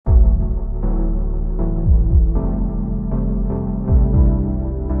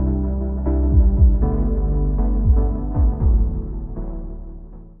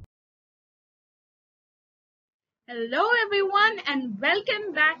Hello everyone and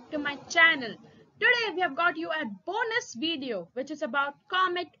welcome back to my channel. Today we have got you a bonus video which is about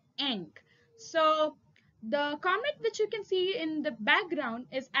Comet Encke. So the comet which you can see in the background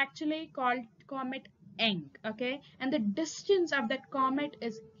is actually called Comet Encke, okay? And the distance of that comet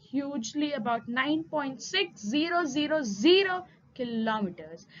is hugely about 9.6000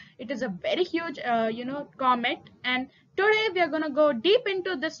 kilometers. It is a very huge comet, and today we are going to go deep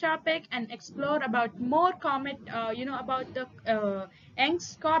into this topic and explore about more comet, about the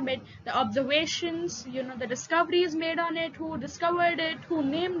Encke's comet, the observations, the discoveries made on it, who discovered it, who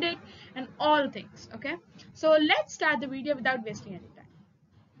named it, and all things. Okay, so let's start the video without wasting any time.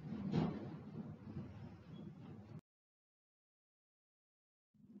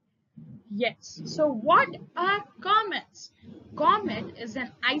 Yes. So what are comets? Comet is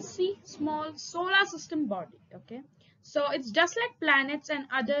an icy small solar system body. Okay. So it's just like planets and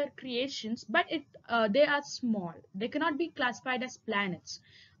other creations, but they are small. They cannot be classified as planets.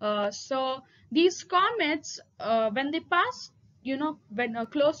 So these comets, when they pass, when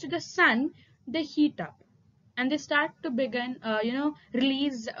close to the sun, they heat up and they start to begin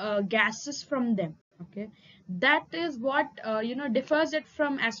release gases from them. Okay, that is what differs it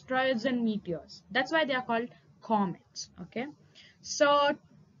from asteroids and meteors. That's why they are called comets. Okay, so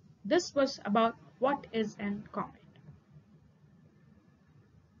this was about what is an comet.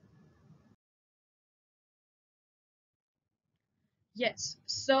 Yes,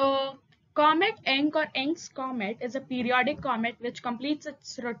 so Comet Encke or Encke's comet is a periodic comet which completes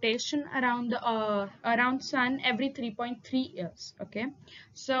its rotation around the around Sun every 3.3 years. Okay,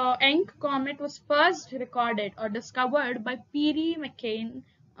 so Encke comet was first recorded or discovered by Peary McCain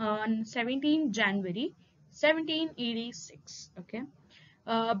on 17 January 1786. Okay,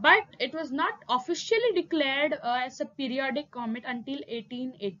 but it was not officially declared as a periodic comet until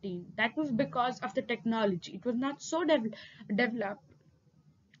 1818. That was because of the technology. It was not so developed.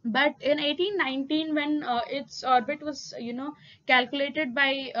 But in 1819, when its orbit was, calculated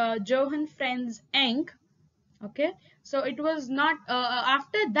by Johann Franz Encke, okay, so it was not.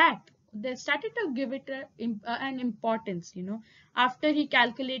 After that, they started to give it an importance. After he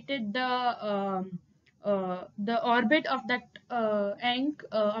calculated the orbit of that Encke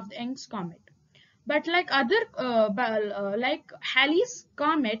of the Encke's comet. But like like Halley's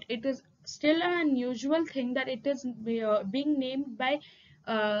comet, it is still an unusual thing that it is being named by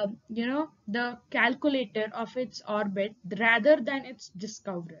the calculator of its orbit rather than its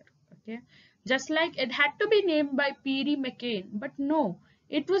discoverer. Okay, just like it had to be named by Peary McCain, but no,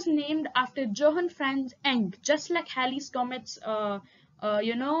 it was named after Johann Franz Encke, just like Halley's comet's the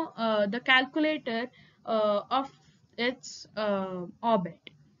calculator of its orbit.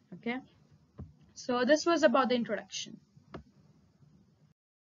 Okay, so this was about the introduction.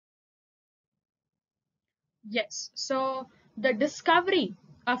 Yes, so the discovery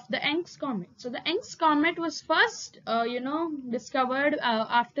of the Encke's comet. So the Encke's comet was first, discovered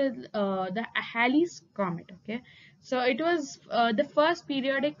after the Halley's comet. Okay, so it was the first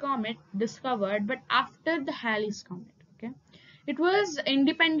periodic comet discovered, but after the Halley's comet. Okay, it was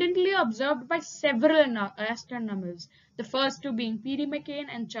independently observed by several astronomers. The first two being Peary McCain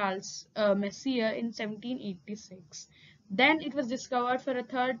and Charles Messier in 1786. Then it was discovered for a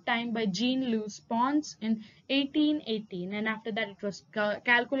third time by Jean-Louis Pons in 1818, and after that it was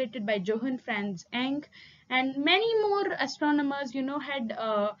calculated by Johann Franz Encke, and many more astronomers, had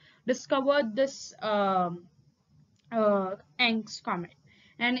discovered this Encke's comet.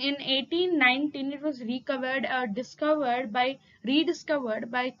 And in 1819, it was rediscovered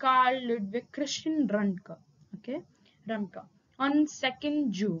by Carl Ludwig Christian Röntgen. Okay, Röntgen on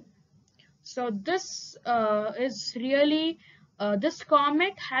 2nd June. So this is really this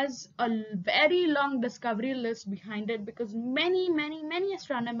comet has a very long discovery list behind it, because many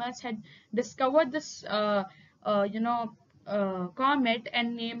astronomers had discovered this comet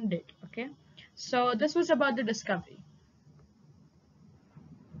and named it. Okay, so this was about the discovery.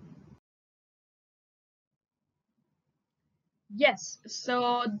 Yes,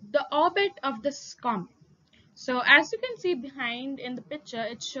 so the orbit of this comet. So as you can see behind in the picture,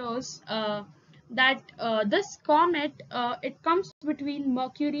 it shows that this comet, it comes between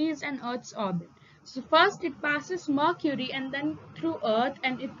Mercury's and Earth's orbit. So first it passes Mercury and then through Earth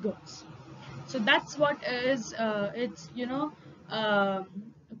and it goes. So that's what is its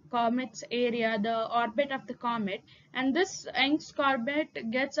comet's area, the orbit of the comet, and this Encke's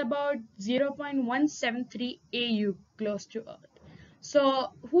comet gets about 0.173 AU close to Earth.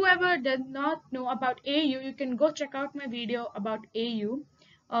 So whoever does not know about AU, you can go check out my video about AU,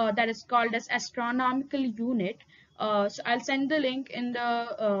 that is called as astronomical unit. So I'll send the link in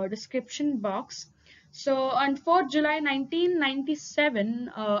the description box. So on 4th July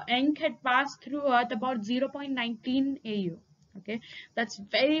 1997, Encke had passed through Earth about 0.19 AU. Okay, that's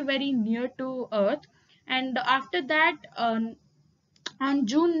very very near to Earth. And after that, on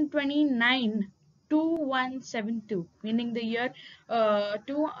June 29, 2172, meaning the year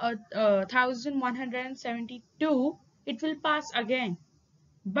 2172, it will pass again.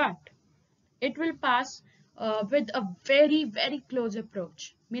 But it will pass with a very very close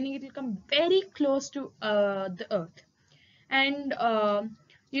approach, meaning it will come very close to the Earth. And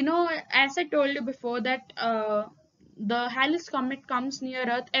as I told you before, that the Halley's Comet comes near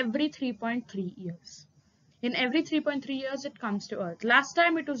Earth every 3.3 years. In every 3.3 years, it comes to Earth. Last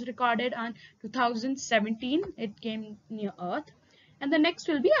time it was recorded on 2017, it came near Earth. And the next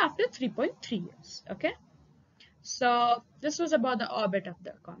will be after 3.3 years. Okay. So this was about the orbit of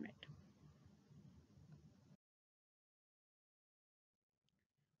the comet.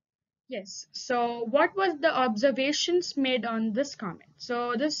 Yes. So what was the observations made on this comet?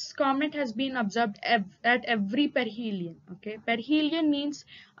 So this comet has been observed at every perihelion. Okay. Perihelion means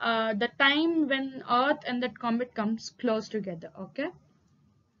the time when Earth and that comet comes close together. Okay.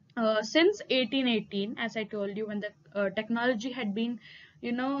 Since 1818, as I told you, when the technology had been,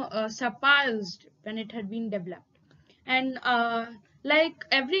 surpassed, when it had been developed. And like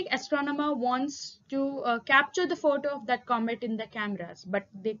every astronomer wants to capture the photo of that comet in the cameras, but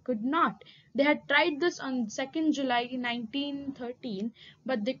they could not. They had tried this on 2nd July 1913,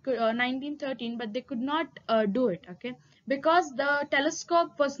 but they could 1913, but they could not do it. Okay, because the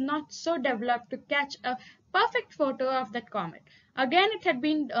telescope was not so developed to catch a perfect photo of that comet. Again, it had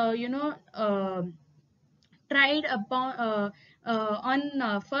been tried upon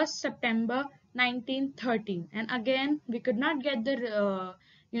on 1st September 1913, and again we could not get the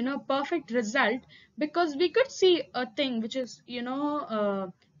perfect result, because we could see a thing which is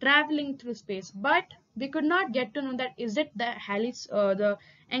traveling through space, but we could not get to know that is it the Halley's the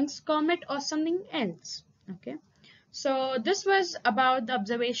Encke's comet or something else. Okay, so this was about the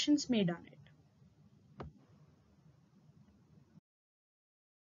observations made on it.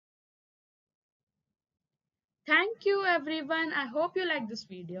 Thank you everyone. I hope you like this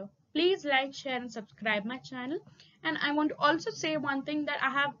video. Please like, share and subscribe my channel. And I want to also say one thing, that I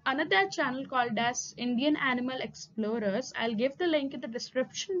have another channel called as Indian Animal Explorers. I'll give the link in the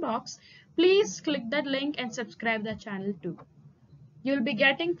description box. Please click that link and subscribe the channel too. You'll be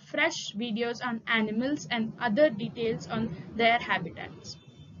getting fresh videos on animals and other details on their habitats.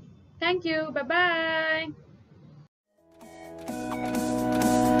 Thank you. Bye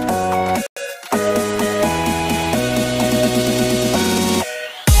bye.